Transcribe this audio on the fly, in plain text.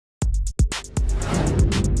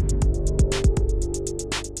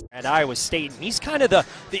at Iowa State. And he's kind of the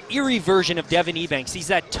Erie version of Devin Ebanks. He's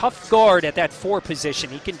that tough guard at that 4 position.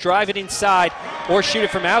 He can drive it inside or shoot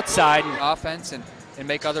it from outside. Offense and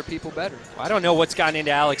make other people better. I don't know what's gotten into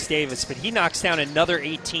Alex Davis, but he knocks down another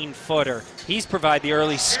 18-footer. He's provided the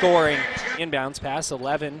early scoring. Inbounds pass,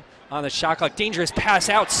 11 on the shot clock. Dangerous pass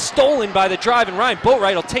out, stolen by the drive, and Ryan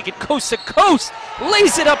Boatright will take it coast to coast,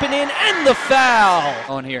 lays it up and in, and the foul.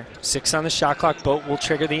 On here. 6 on the shot clock. Boat will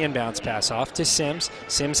trigger the inbounds pass off to Sims.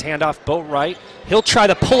 Sims handoff Boatright. He'll try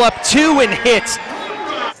to pull up 2 and hits.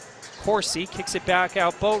 Corsi kicks it back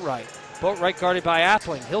out Boatright. Boatright guarded by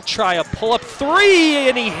Appling. He'll try a pull-up 3,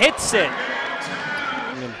 and he hits it.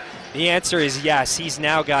 And the answer is yes. He's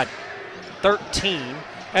now got 13.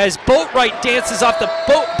 As Boatright dances off the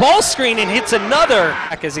ball screen and hits another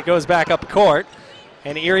as it goes back up court.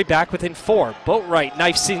 And Erie back within 4. Boatright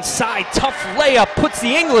knifes inside. Tough layup. Puts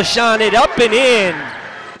the English on it. Up and in.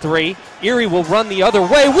 3. Erie will run the other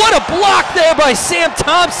way. What a block there by Sam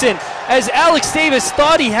Thompson. As Alex Davis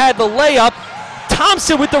thought he had the layup.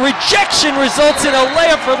 Thompson with the rejection results in a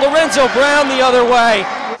layup for Lorenzo Brown the other way.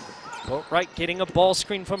 Boatright getting a ball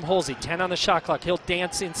screen from Holsey. 10 on the shot clock. He'll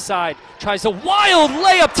dance inside. Tries a wild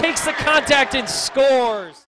layup, takes the contact and scores.